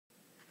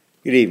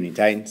Good evening,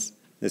 Titans.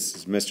 This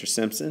is Mr.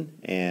 Simpson,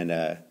 and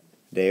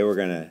today we're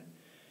going to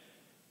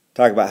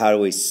talk about how do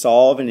we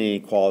solve an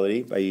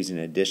inequality by using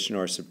addition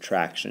or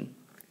subtraction.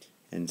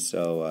 And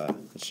so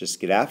let's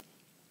just get after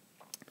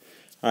it.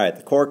 All right,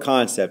 the core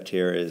concept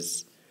here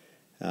is,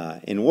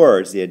 in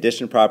words, the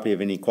addition property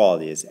of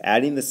inequality is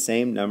adding the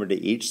same number to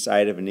each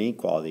side of an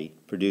inequality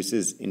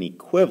produces an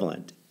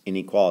equivalent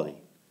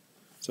inequality.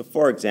 So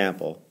for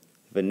example,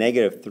 if a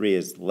negative 3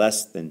 is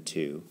less than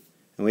 2,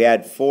 and we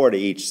add 4 to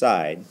each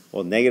side,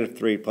 well, negative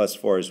 3 plus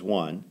 4 is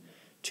 1.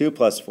 2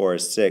 plus 4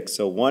 is 6,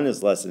 so 1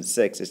 is less than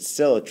 6. It's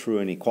still a true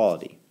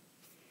inequality.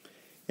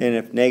 And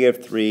if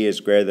negative 3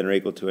 is greater than or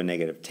equal to a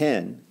negative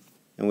 10,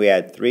 and we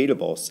add 3 to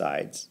both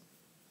sides,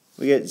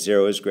 we get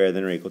 0 is greater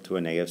than or equal to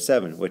a negative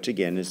 7, which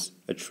again is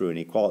a true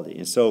inequality.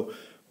 And so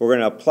we're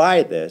going to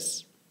apply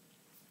this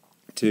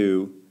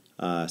to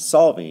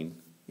solving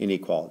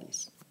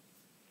inequalities.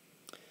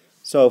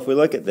 So if we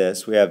look at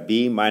this, we have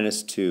b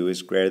minus 2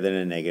 is greater than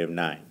a negative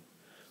 9.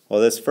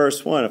 Well, this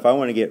first one, if I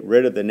want to get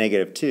rid of the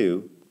negative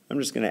 2, I'm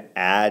just going to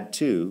add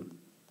 2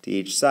 to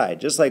each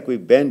side, just like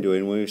we've been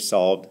doing when we've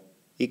solved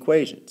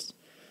equations.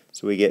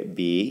 So we get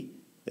b,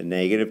 the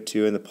negative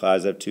 2 and the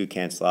positive 2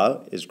 cancel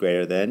out, is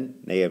greater than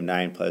negative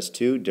 9 plus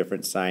 2.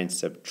 Different signs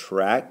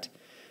subtract.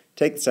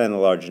 Take the sign of the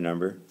larger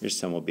number, your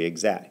sum will be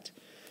exact.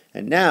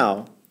 And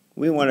now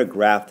we want to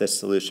graph this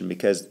solution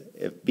because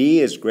if b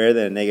is greater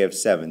than a negative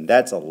 7,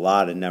 that's a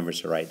lot of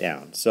numbers to write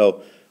down.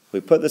 So we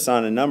put this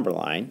on a number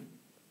line.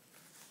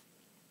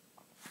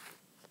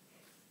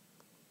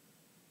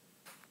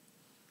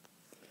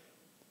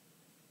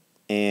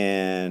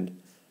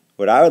 And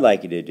what I would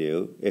like you to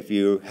do, if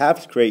you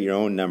have to create your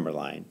own number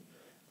line,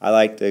 I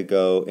like to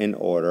go in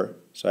order.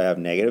 So I have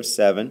negative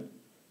 7,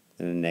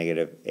 then a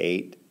negative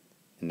 8,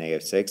 and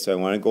negative 6. So I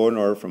want to go in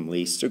order from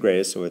least to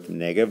greatest. So with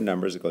negative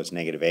numbers, it goes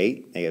negative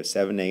 8, negative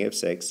 7, negative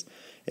 6.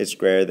 It's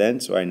greater than,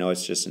 so I know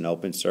it's just an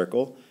open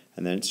circle,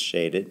 and then it's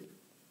shaded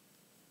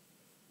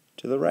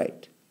to the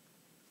right.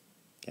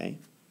 Okay.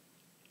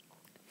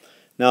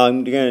 Now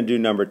I'm going to do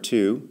number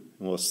 2,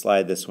 and we'll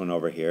slide this one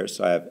over here.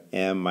 So I have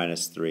m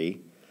minus 3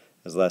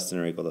 is less than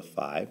or equal to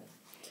 5.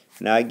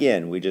 Now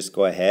again, we just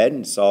go ahead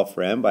and solve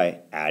for m by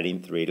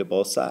adding 3 to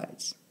both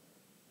sides.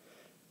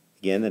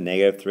 Again, the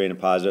negative 3 and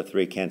the positive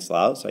 3 cancel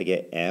out, so I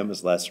get m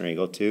is less than or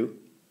equal to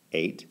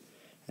 8.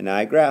 And now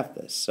I graph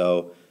this.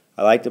 So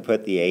I like to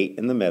put the 8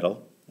 in the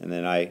middle, and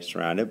then I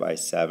surround it by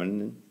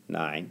 7 and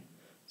 9.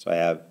 So I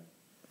have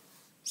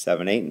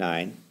 7, 8,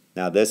 9.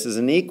 Now this is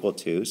an equal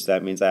to, so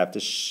that means I have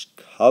to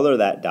color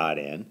that dot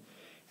in,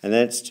 and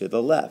then it's to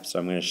the left. So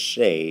I'm going to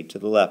shade to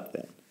the left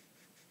then.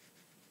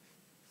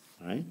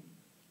 All right.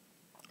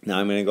 Now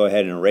I'm going to go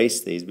ahead and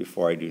erase these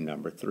before I do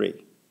number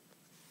 3.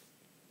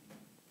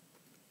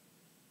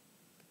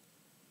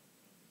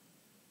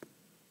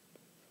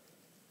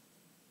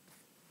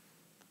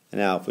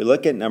 Now if we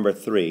look at number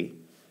 3,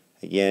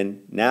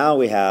 again, now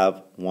we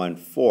have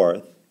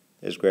 1/4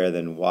 is greater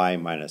than y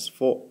minus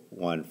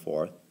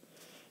 1/4.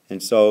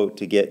 And so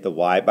to get the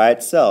y by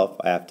itself,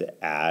 I have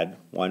to add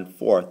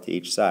 1/4 to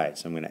each side.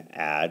 So I'm going to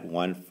add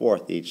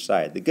 1/4 to each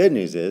side. The good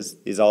news is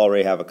these all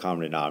already have a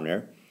common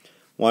denominator.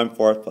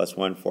 1/4 plus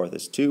 1/4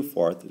 is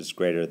 2/4 is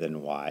greater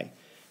than y.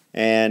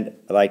 And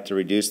I like to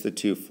reduce the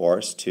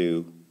 2/4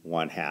 to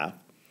 1/2.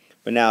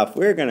 But now if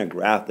we're going to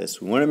graph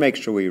this, we want to make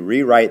sure we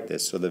rewrite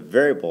this so the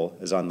variable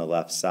is on the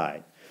left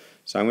side.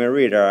 So I'm going to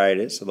rewrite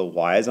it so the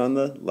y is on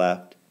the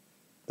left,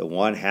 the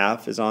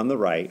 1/2 is on the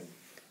right,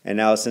 and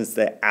now since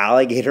the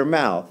alligator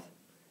mouth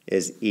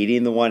is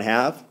eating the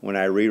 1/2, when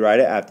I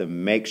rewrite it, I have to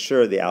make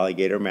sure the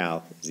alligator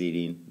mouth is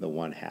eating the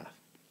 1/2.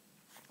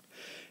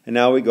 And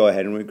now we go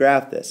ahead and we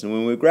graph this. And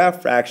when we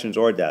graph fractions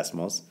or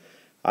decimals,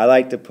 I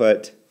like to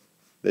put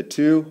the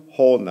two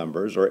whole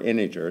numbers or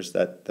integers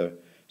that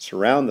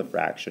surround the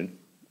fraction.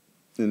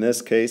 In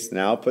this case,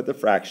 now I'll put the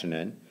fraction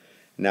in.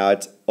 Now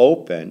it's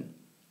open.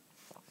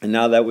 And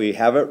now that we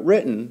have it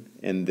written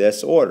in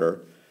this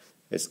order,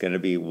 it's going to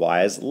be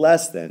y is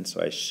less than,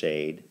 so I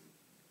shade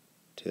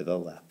to the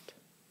left.